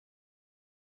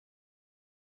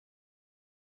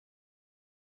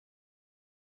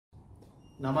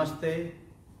Namaste,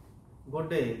 good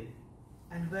day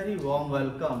and very warm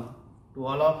welcome to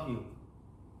all of you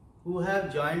who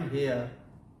have joined here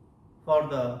for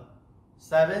the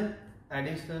 7th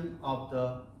edition of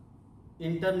the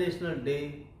International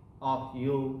Day of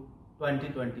Yoga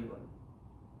 2021.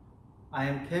 I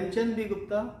am Khemchand B.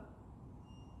 Gupta,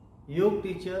 Yoga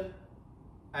teacher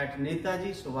at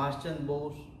Netaji Subhash Chandra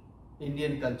Bose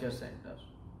Indian Culture Center.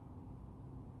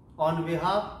 On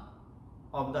behalf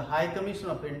of the High Commission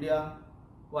of India,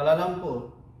 Kuala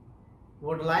Lumpur,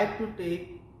 would like to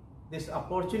take this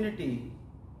opportunity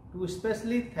to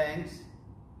especially thank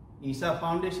ISA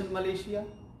Foundation Malaysia,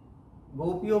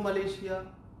 Gopio Malaysia,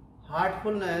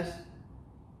 Heartfulness,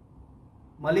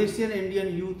 Malaysian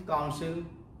Indian Youth Council,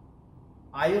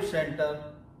 AYUSH Center,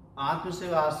 Atma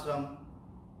Seva Ashram,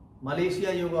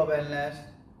 Malaysia Yoga Wellness,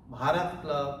 Bharat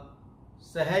Club,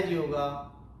 Sahaj Yoga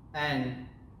and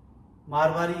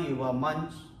Marwari Yuva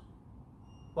Manch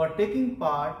for taking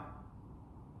part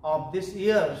of this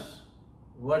year's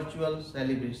virtual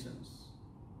celebrations.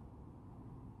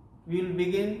 We will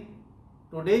begin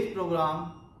today's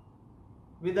program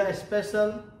with a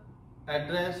special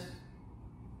address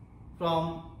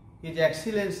from His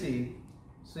Excellency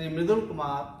Sri Mridul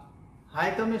Kumar,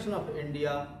 High Commission of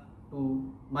India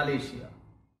to Malaysia.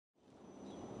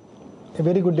 A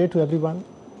very good day to everyone.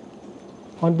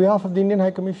 On behalf of the Indian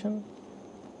High Commission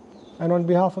and on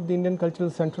behalf of the Indian Cultural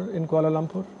Center in Kuala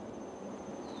Lumpur,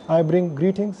 I bring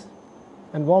greetings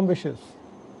and warm wishes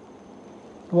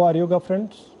to our yoga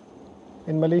friends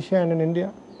in Malaysia and in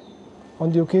India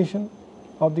on the occasion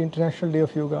of the International Day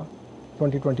of Yoga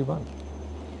 2021.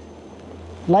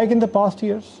 Like in the past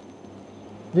years,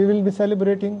 we will be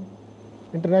celebrating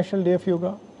International Day of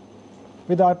Yoga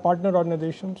with our partner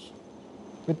organizations,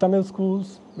 with Tamil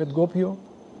schools, with Gopio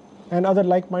and other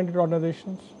like-minded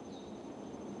organizations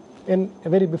in a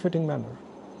very befitting manner.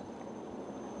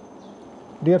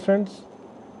 Dear friends,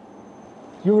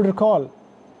 you would recall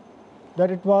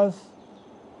that it was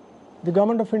the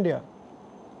Government of India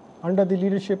under the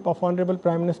leadership of Honorable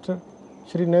Prime Minister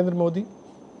Shri Narendra Modi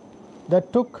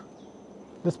that took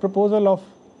this proposal of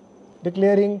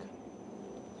declaring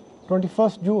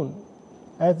 21st June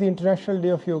as the International Day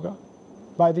of Yoga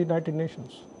by the United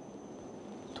Nations.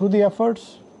 Through the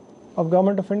efforts of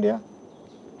Government of India,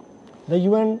 the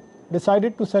UN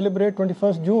decided to celebrate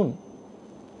 21st June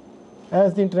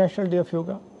as the International Day of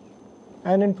Yoga,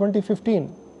 and in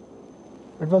 2015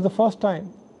 it was the first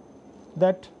time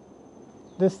that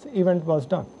this event was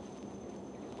done.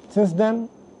 Since then,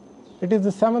 it is the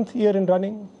 7th year in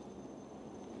running.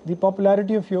 The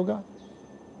popularity of yoga,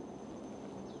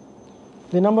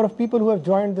 the number of people who have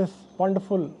joined this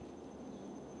wonderful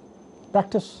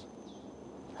practice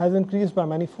has increased by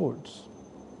many folds.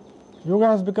 Yoga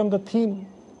has become the theme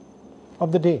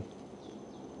of the day,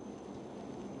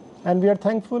 and we are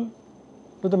thankful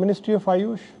to the Ministry of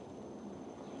AYUSH,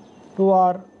 to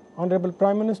our Honorable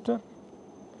Prime Minister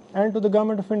and to the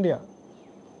Government of India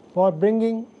for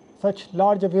bringing such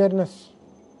large awareness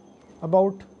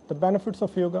about the benefits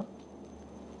of yoga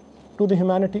to the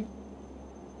humanity.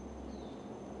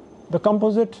 The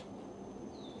composite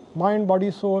mind,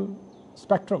 body, soul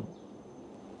spectrum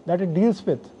that it deals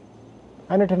with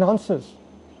and it enhances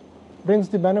brings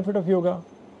the benefit of yoga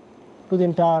to the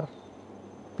entire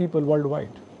people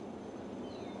worldwide.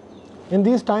 In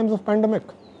these times of pandemic,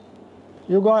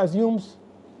 yoga assumes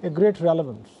a great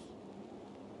relevance.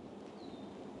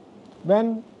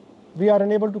 When we are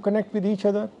unable to connect with each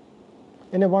other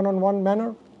in a one-on-one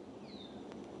manner,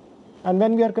 and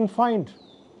when we are confined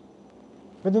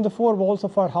within the four walls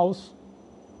of our house,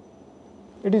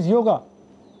 it is yoga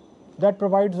that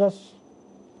provides us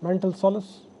mental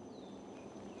solace,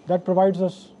 that provides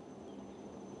us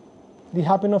the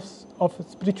happiness of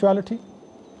spirituality,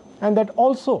 and that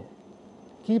also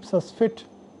keeps us fit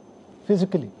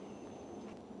physically.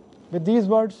 With these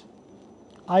words,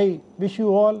 I wish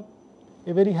you all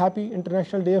a very happy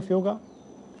International Day of Yoga,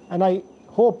 and I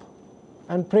hope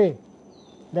and pray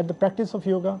that the practice of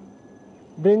yoga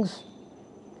brings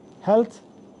health,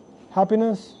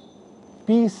 happiness,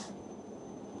 peace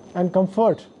and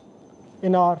comfort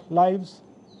in our lives.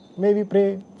 May we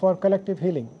pray for collective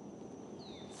healing.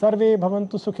 Sarve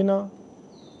bhavantu sukhina,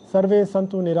 sarve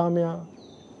santu niramya,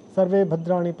 sarve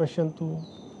bhadrani pashyantu,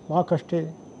 ma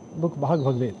kashte bhuk bhag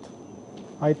bhagvet.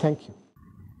 I thank you.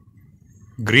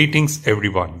 Greetings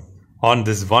everyone. On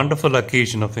this wonderful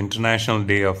occasion of International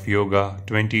Day of Yoga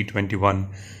 2021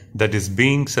 that is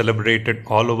being celebrated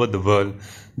all over the world,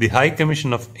 the High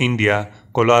Commission of India,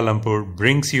 Kuala Lumpur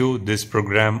brings you this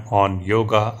program on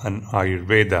yoga and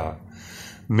Ayurveda.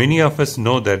 Many of us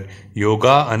know that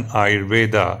yoga and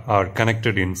Ayurveda are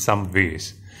connected in some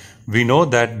ways. We know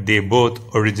that they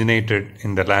both originated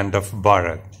in the land of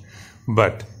Bharat.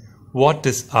 But what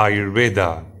is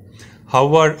Ayurveda?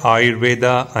 How are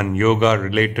Ayurveda and yoga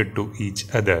related to each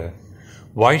other?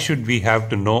 Why should we have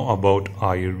to know about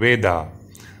Ayurveda?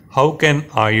 How can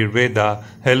Ayurveda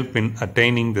help in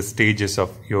attaining the stages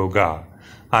of yoga?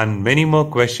 And many more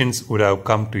questions would have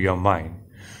come to your mind.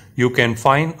 You can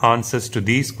find answers to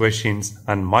these questions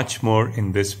and much more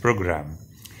in this program.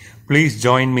 Please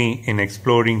join me in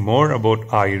exploring more about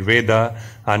Ayurveda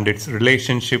and its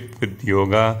relationship with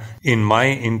yoga in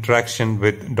my interaction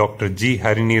with Dr.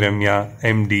 Harini Ramya,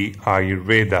 MD,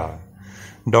 Ayurveda.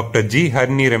 Dr.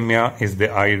 Harini Ramya is the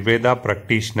Ayurveda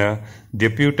practitioner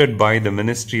deputed by the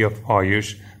Ministry of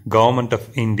AYUSH, Government of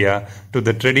India, to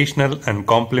the Traditional and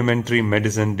Complementary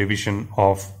Medicine Division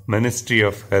of Ministry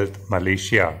of Health,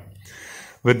 Malaysia.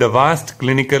 With the vast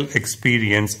clinical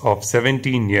experience of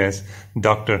 17 years,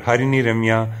 Dr. Harini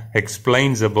Ramya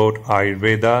explains about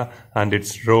Ayurveda and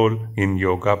its role in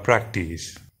yoga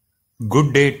practice.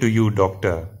 Good day to you,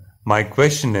 Doctor. My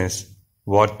question is,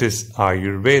 what is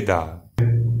Ayurveda?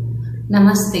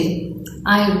 Namaste.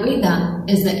 Ayurveda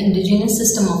is the indigenous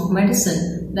system of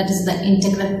medicine that is the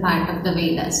integral part of the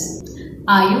Vedas.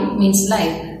 Ayu means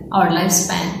life or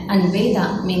lifespan and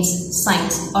Veda means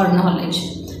science or knowledge.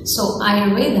 So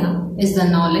Ayurveda is the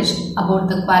knowledge about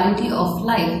the quality of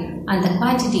life and the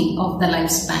quantity of the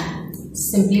lifespan.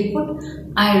 Simply put,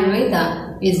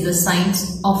 Ayurveda is the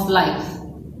science of life.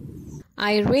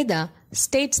 Ayurveda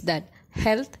states that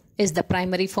health is the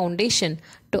primary foundation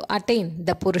to attain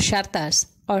the Purusharthas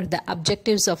or the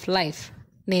objectives of life,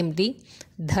 namely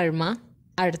Dharma,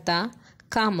 Artha,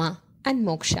 Kama and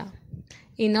Moksha.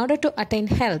 In order to attain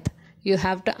health, you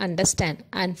have to understand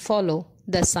and follow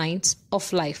the science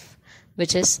of life,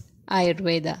 which is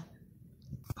Ayurveda.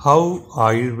 How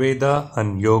Ayurveda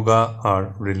and yoga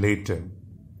are related?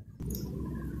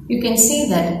 You can say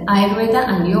that Ayurveda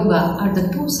and yoga are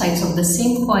the two sides of the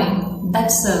same coin that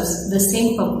serves the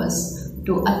same purpose,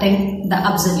 to attain the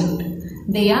absolute.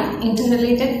 They are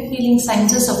interrelated healing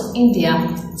sciences of India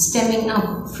stemming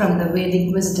up from the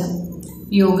Vedic wisdom.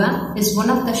 Yoga is one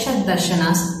of the Shat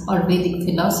Darshanas or Vedic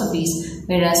philosophies,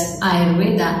 whereas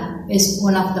Ayurveda is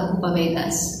one of the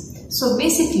Upavedas. So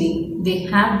basically, they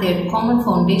have their common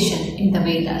foundation in the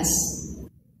Vedas.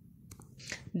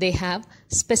 They have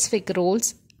specific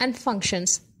roles and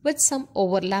functions with some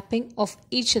overlapping of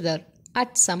each other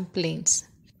at some planes.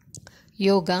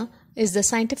 Yoga is the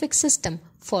scientific system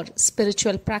for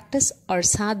spiritual practice or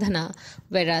sadhana,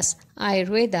 whereas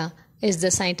Ayurveda is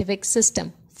the scientific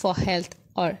system for health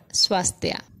or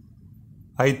swasthya.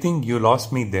 I think you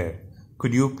lost me there.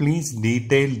 Could you please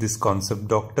detail this concept,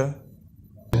 Doctor?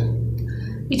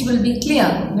 It will be clear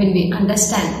when we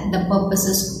understand the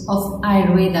purposes of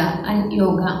Ayurveda and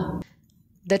yoga.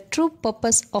 The true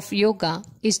purpose of yoga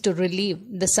is to relieve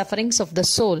the sufferings of the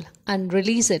soul and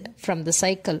release it from the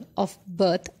cycle of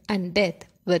birth and death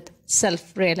with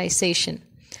self-realization.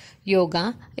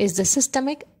 Yoga is the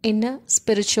systemic inner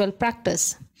spiritual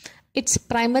practice. Its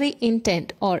primary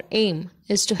intent or aim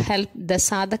is to help the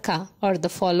sadhaka or the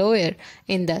follower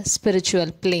in the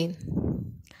spiritual plane.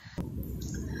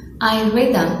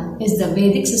 Ayurveda is the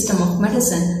Vedic system of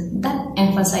medicine that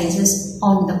emphasizes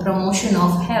on the promotion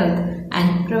of health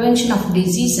and prevention of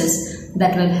diseases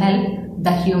that will help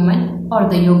the human or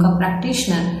the yoga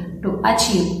practitioner to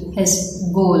achieve his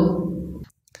goal.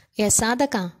 A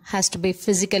sadhaka has to be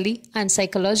physically and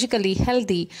psychologically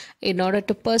healthy in order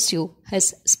to pursue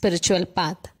his spiritual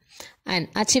path. And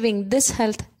achieving this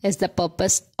health is the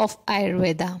purpose of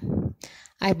Ayurveda.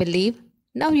 I believe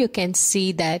now you can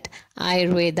see that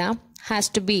Ayurveda has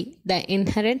to be the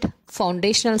inherent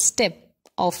foundational step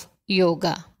of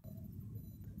yoga.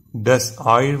 Does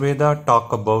Ayurveda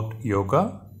talk about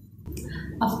yoga?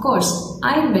 Of course,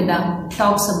 Ayurveda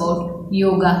talks about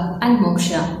yoga and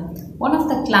moksha. One of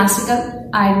the classical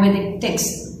Ayurvedic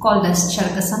texts called as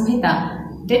Charaka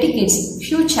Samhita dedicates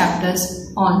few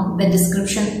chapters on the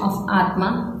description of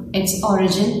Atma, its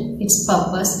origin, its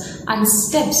purpose and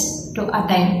steps to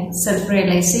attain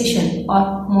self-realization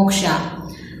or moksha.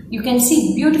 You can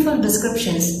see beautiful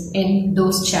descriptions in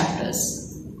those chapters.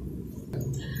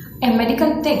 A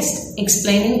medical text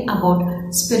explaining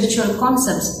about spiritual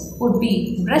concepts would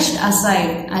be brushed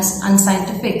aside as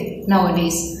unscientific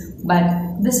nowadays, but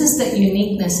this is the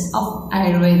uniqueness of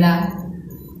Ayurveda.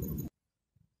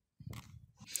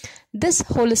 This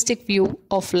holistic view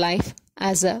of life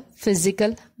as a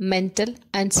physical, mental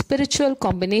and spiritual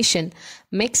combination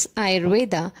makes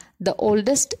Ayurveda the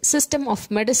oldest system of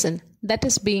medicine that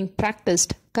is being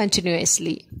practiced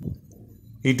continuously.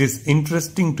 It is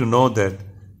interesting to know that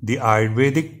the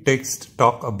Ayurvedic texts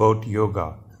talk about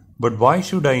yoga, but why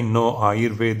should I know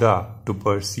Ayurveda to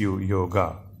pursue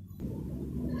yoga?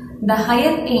 The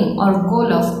higher aim or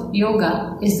goal of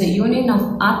yoga is the union of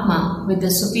Atma with the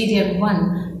superior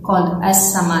one called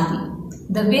as Samadhi.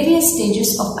 The various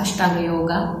stages of Ashtanga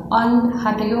Yoga and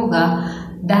Hatha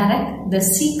Yoga direct the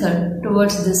seeker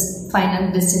towards this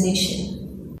final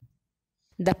destination.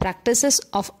 The practices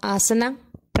of asana,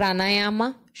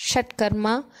 pranayama,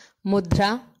 shatkarma,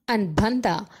 mudra and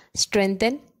bandha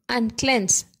strengthen and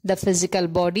cleanse the physical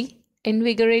body,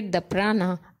 invigorate the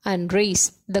prana and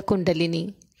raise the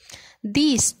kundalini.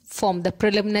 These form the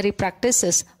preliminary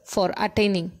practices for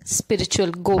attaining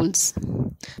spiritual goals.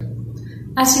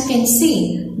 As you can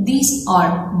see, these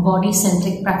are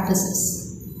body-centric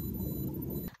practices.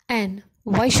 And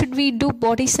why should we do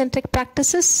body-centric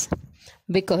practices?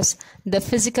 Because the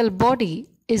physical body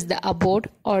is the abode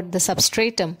or the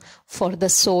substratum for the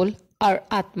soul or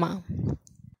Atma.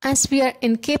 As we are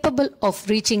incapable of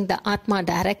reaching the Atma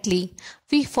directly,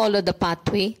 we follow the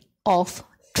pathway of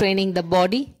training the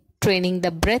body, training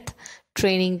the breath,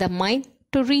 training the mind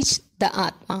to reach the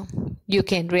Atma. You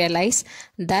can realize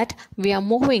that we are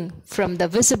moving from the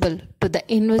visible to the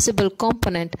invisible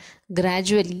component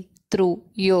gradually through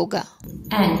yoga.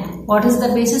 And what is the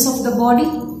basis of the body?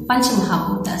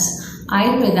 Panchamahabhutas.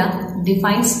 Ayurveda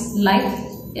defines life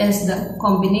as the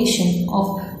combination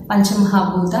of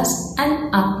Panchamahabhutas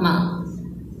and Atma.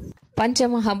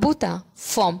 Panchamahabhuta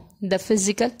form the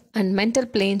physical and mental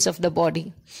planes of the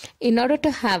body. In order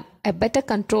to have a better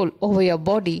control over your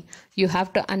body, you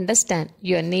have to understand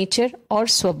your nature or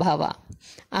swabhava.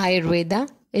 Ayurveda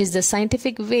is the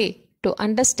scientific way to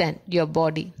understand your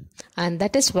body, and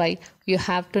that is why you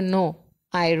have to know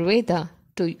Ayurveda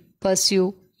to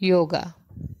pursue yoga.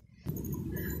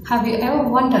 Have you ever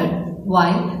wondered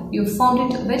why you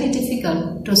found it very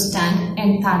difficult to stand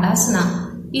in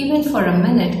Tadasana even for a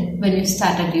minute when you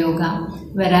started yoga,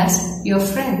 whereas your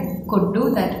friend could do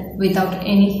that without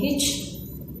any hitch?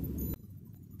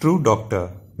 True,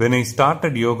 doctor. When I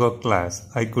started yoga class,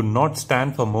 I could not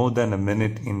stand for more than a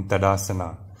minute in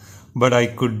Tadasana, but I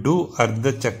could do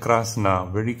Ardha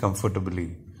Chakrasana very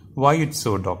comfortably. Why it's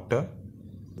so, doctor?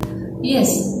 Yes,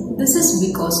 this is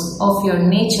because of your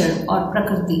nature or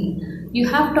Prakriti. You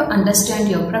have to understand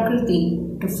your Prakriti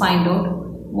to find out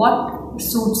what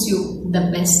suits you the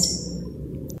best.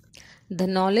 The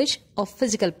knowledge of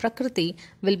physical Prakriti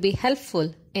will be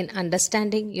helpful in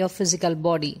understanding your physical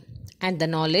body, and the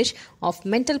knowledge of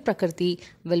mental Prakriti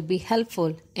will be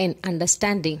helpful in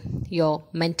understanding your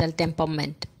mental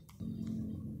temperament.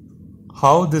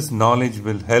 How this knowledge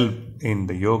will help in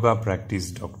the yoga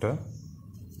practice, doctor?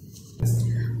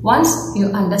 Once you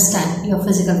understand your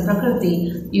physical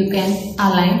Prakriti, you can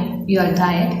align your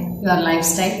diet, your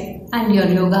lifestyle and your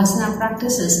yogasana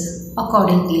practices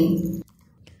accordingly.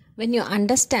 When you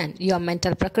understand your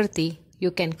mental Prakriti,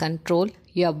 you can control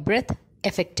your breath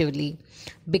effectively,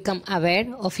 become aware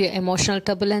of your emotional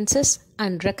turbulences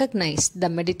and recognize the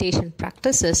meditation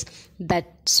practices that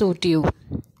suit you.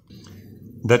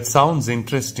 That sounds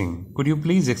interesting. Could you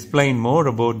please explain more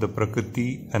about the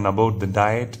Prakriti and about the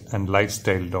diet and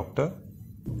lifestyle, doctor?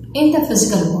 In the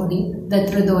physical body,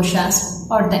 the Tridoshas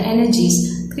or the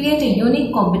energies create a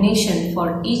unique combination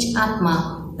for each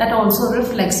Atma that also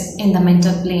reflects in the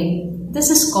mental plane. This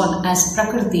is called as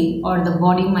Prakriti or the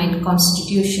body-mind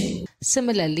constitution.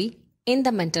 Similarly, in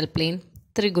the mental plane,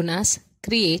 Trigunas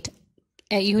create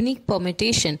a unique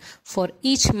permutation for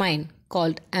each mind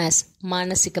called as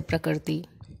Manasika Prakriti.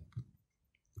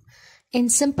 In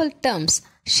simple terms,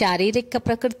 Sharirika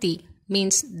Prakriti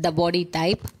means the body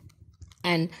type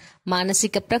and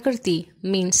Manasika Prakriti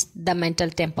means the mental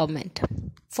temperament.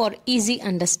 For easy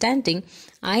understanding,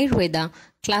 Ayurveda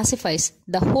classifies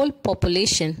the whole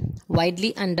population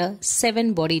widely under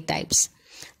 7 body types.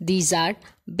 These are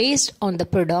based on the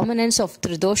predominance of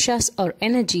Tridoshas or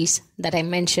energies that I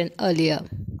mentioned earlier.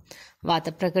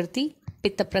 Vata Prakriti,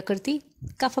 Pitta Prakriti,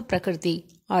 Kapha Prakriti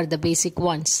are the basic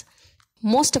ones.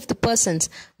 Most of the persons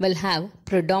will have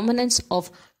predominance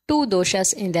of 2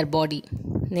 doshas in their body,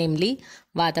 namely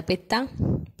Vata Pitta,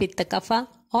 Pitta Kapha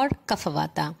or Kapha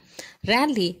Vata.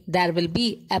 Rarely there will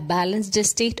be a balanced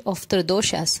state of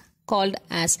Tridoshas called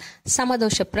as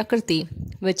Samadosha Prakriti,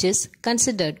 which is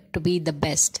considered to be the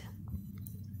best.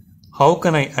 How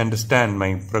can I understand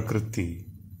my Prakriti?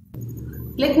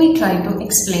 Let me try to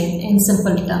explain in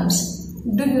simple terms.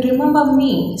 Do you remember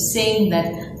me saying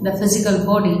that the physical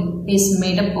body is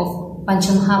made up of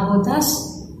Panchamahabhutas?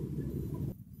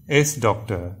 Yes,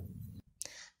 doctor.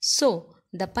 So,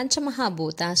 the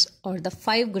Panchamahabhutas or the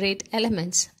 5 great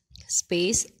elements,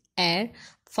 space, air,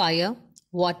 fire,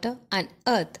 water and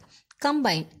earth,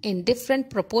 combine in different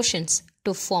proportions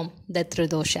to form the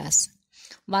Tridoshas.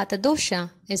 Vata dosha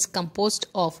is composed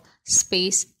of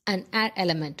space and air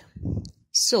element.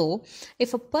 So,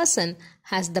 if a person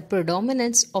has the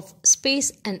predominance of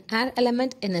space and air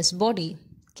element in his body,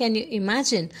 can you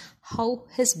imagine how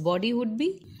his body would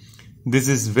be? This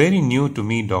is very new to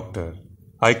me, doctor.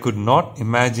 I could not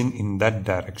imagine in that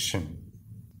direction.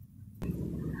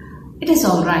 It is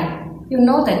alright. You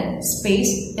know that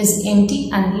space is empty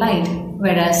and light,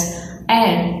 whereas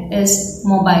air is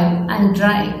mobile and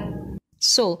dry.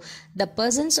 So, the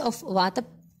persons of Vata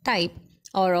type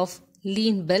or of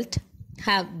lean built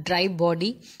have dry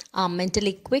body, are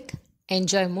mentally quick,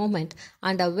 enjoy movement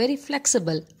and are very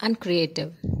flexible and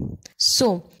creative.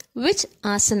 So, which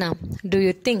asana do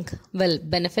you think will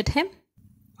benefit him?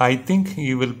 I think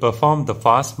he will perform the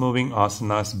fast-moving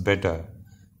asanas better.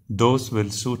 Those will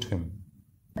suit him.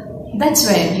 That's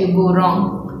where you go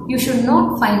wrong. You should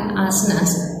not find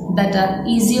asanas that are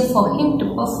easier for him to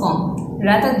perform.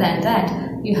 Rather than that,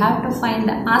 you have to find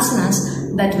the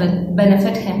asanas that will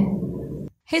benefit him.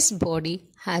 His body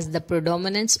has the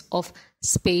predominance of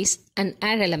space and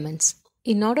air elements.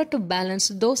 In order to balance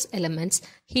those elements,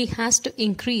 he has to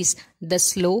increase the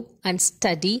slow and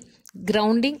steady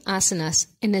grounding asanas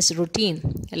in his routine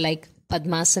like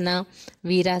Padmasana,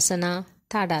 Virasana,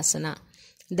 Tadasana.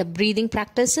 The breathing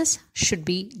practices should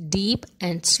be deep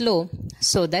and slow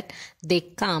so that they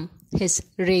calm his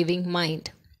raving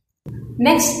mind.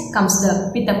 Next comes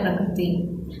the Pitta Prakriti.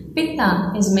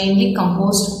 Pitta is mainly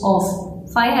composed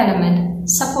of fire element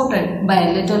supported by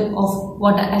a little of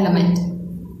water element.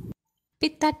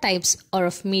 Pitta types are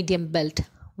of medium build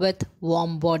with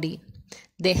warm body.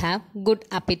 They have good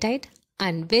appetite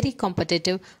and very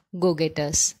competitive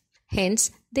go-getters.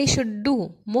 Hence, they should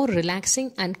do more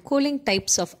relaxing and cooling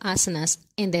types of asanas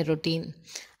in their routine,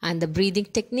 and the breathing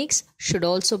techniques should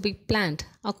also be planned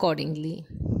accordingly.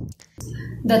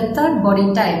 The third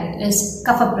body type is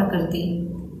Kapha Prakriti.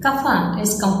 Kapha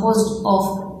is composed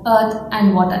of earth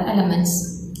and water elements.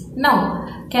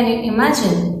 Now, can you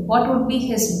imagine what would be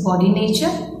his body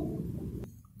nature?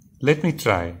 Let me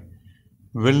try.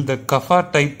 Will the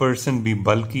Kapha type person be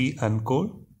bulky and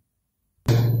cold?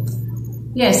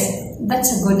 Yes,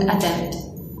 that's a good attempt.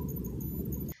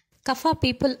 Kapha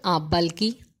people are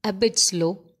bulky, a bit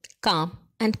slow, calm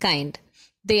and kind.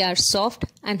 They are soft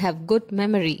and have good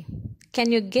memory.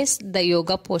 Can you guess the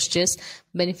yoga postures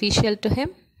beneficial to him?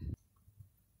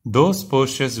 Those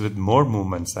postures with more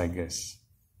movements, I guess.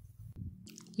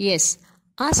 Yes,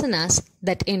 asanas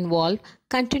that involve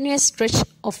continuous stretch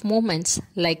of movements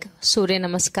like Surya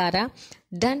Namaskara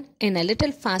done in a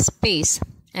little fast pace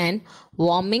and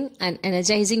warming and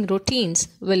energizing routines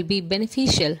will be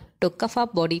beneficial to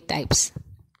Kapha body types.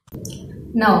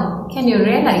 Now, can you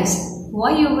realize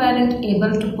why you weren't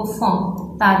able to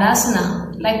perform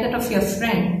Tadasana like that of your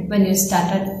friend when you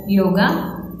started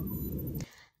yoga?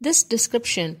 This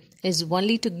description is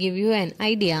only to give you an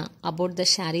idea about the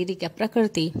Sharirika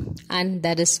Prakriti, and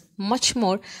there is much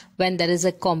more when there is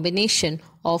a combination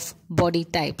of body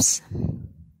types.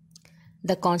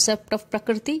 The concept of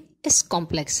Prakriti is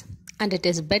complex, and it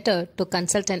is better to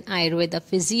consult an Ayurveda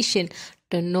physician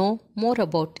to know more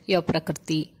about your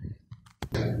Prakriti.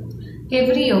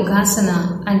 Every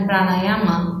yogasana and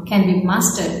pranayama can be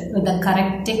mastered with the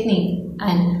correct technique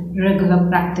and regular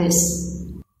practice.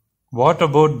 What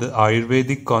about the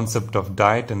Ayurvedic concept of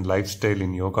diet and lifestyle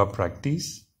in yoga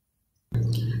practice?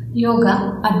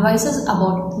 Yoga advises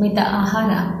about mita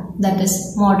ahara, that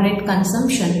is moderate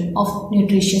consumption of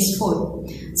nutritious food.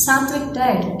 Sattvic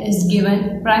diet is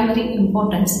given primary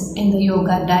importance in the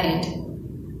yoga diet.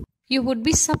 You would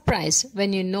be surprised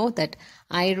when you know that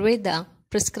Ayurveda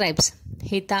prescribes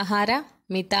hitahara,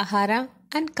 mitahara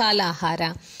and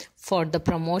kalahara for the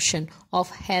promotion of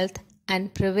health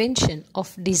and prevention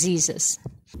of diseases.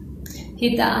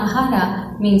 Hita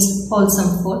ahara means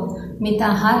wholesome food.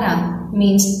 Mitahara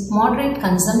means moderate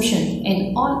consumption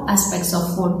in all aspects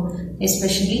of food,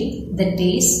 especially the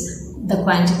taste, the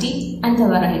quantity and the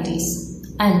varieties.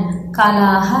 And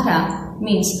kala ahara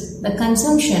means the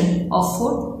consumption of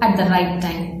food at the right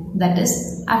time, that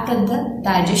is, after the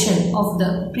digestion of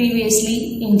the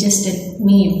previously ingested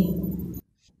meal.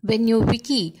 When you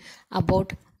wiki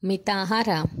about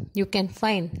Mitahara, you can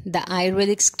find the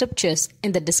Ayurvedic scriptures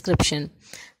in the description.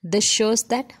 This shows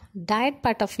that diet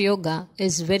part of yoga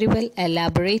is very well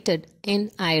elaborated in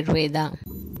Ayurveda.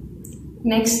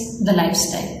 Next, the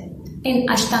lifestyle. In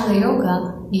Ashtanga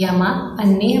Yoga, Yama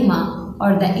and Niyama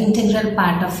are the integral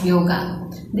part of yoga.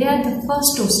 They are the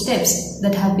first two steps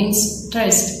that have been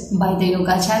stressed by the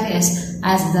Yogacharyas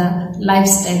as the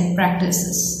lifestyle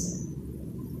practices.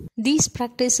 These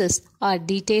practices are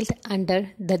detailed under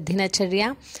the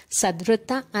Dinacharya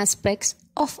Sadvrita aspects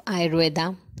of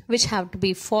Ayurveda, which have to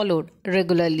be followed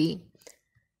regularly.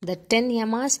 The 10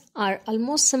 yamas are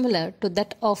almost similar to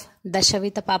that of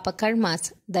Dashavita Papa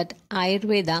Karmas that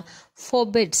Ayurveda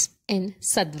forbids in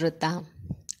Sadvrita.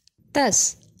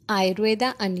 Thus,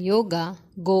 Ayurveda and Yoga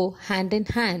go hand in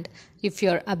hand if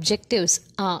your objectives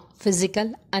are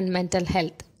physical and mental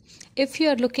health. If you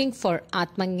are looking for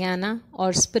Atmajnana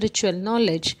or spiritual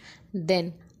knowledge,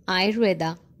 then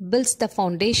Ayurveda builds the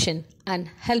foundation and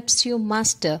helps you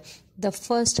master the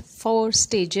first 4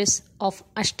 stages of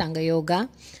Ashtanga Yoga,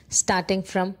 starting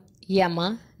from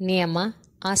Yama, Niyama,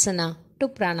 Asana to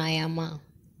Pranayama.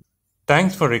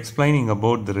 Thanks for explaining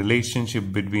about the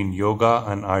relationship between yoga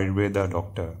and Ayurveda,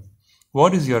 Doctor.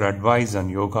 What is your advice on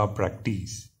yoga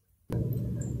practice?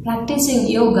 Practicing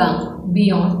yoga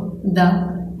beyond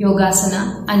the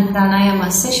Yogasana and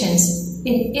Pranayama sessions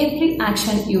in every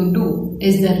action you do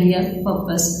is the real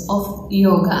purpose of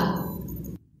yoga.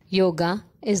 Yoga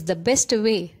is the best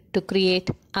way to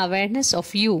create awareness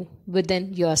of you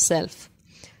within yourself.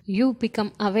 You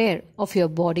become aware of your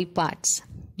body parts.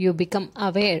 You become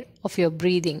aware of your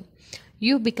breathing.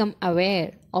 You become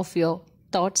aware of your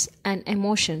thoughts and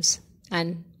emotions.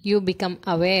 And you become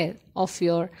aware of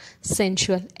your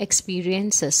sensual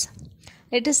experiences.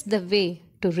 It is the way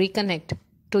to reconnect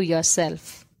to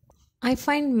yourself. I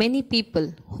find many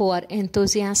people who are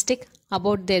enthusiastic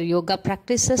about their yoga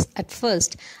practices at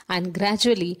first and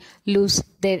gradually lose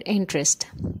their interest.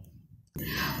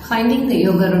 Finding the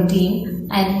yoga routine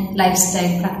and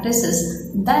lifestyle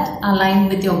practices that align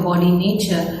with your body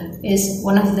nature is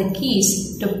one of the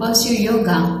keys to pursue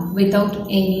yoga without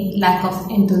any lack of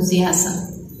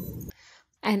enthusiasm.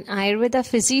 An Ayurveda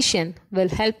physician will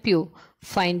help you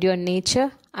find your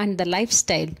nature and the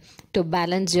lifestyle to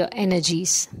balance your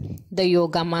energies. The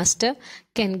yoga master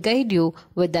can guide you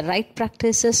with the right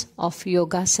practices of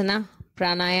yogasana,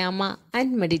 pranayama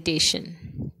and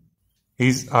meditation.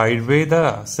 Is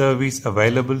Ayurveda service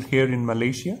available here in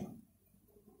Malaysia?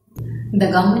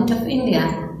 The Government of India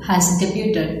has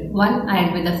deputed 1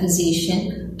 Ayurveda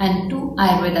physician and 2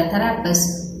 Ayurveda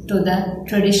therapists to the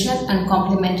Traditional and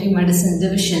Complementary Medicine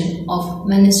Division of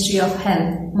Ministry of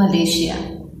Health, Malaysia.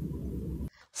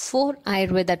 4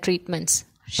 Ayurveda treatments,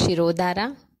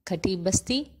 Shirodhara, Kati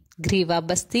Basti, Griva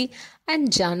Basti and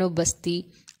Janu Basti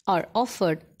are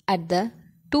offered at the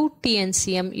 2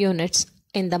 TNCM units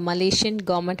in the Malaysian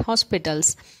government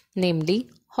hospitals, namely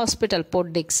Hospital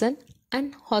Port Dickson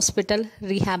and Hospital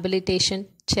Rehabilitation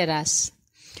Cheras.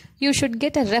 You should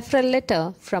get a referral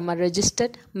letter from a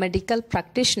registered medical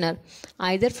practitioner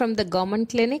either from the government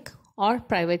clinic or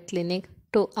private clinic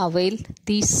to avail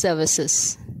these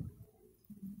services.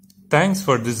 Thanks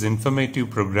for this informative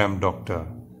program, Doctor.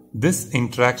 This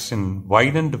interaction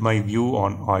widened my view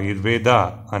on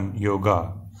Ayurveda and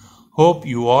yoga. Hope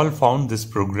you all found this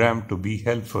program to be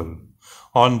helpful.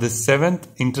 On this 7th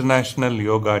International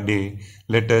Yoga Day,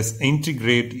 let us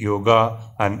integrate yoga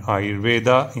and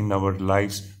Ayurveda in our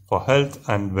lives for health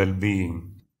and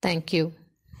well-being. Thank you.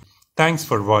 Thanks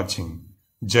for watching.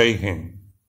 Jai Hind.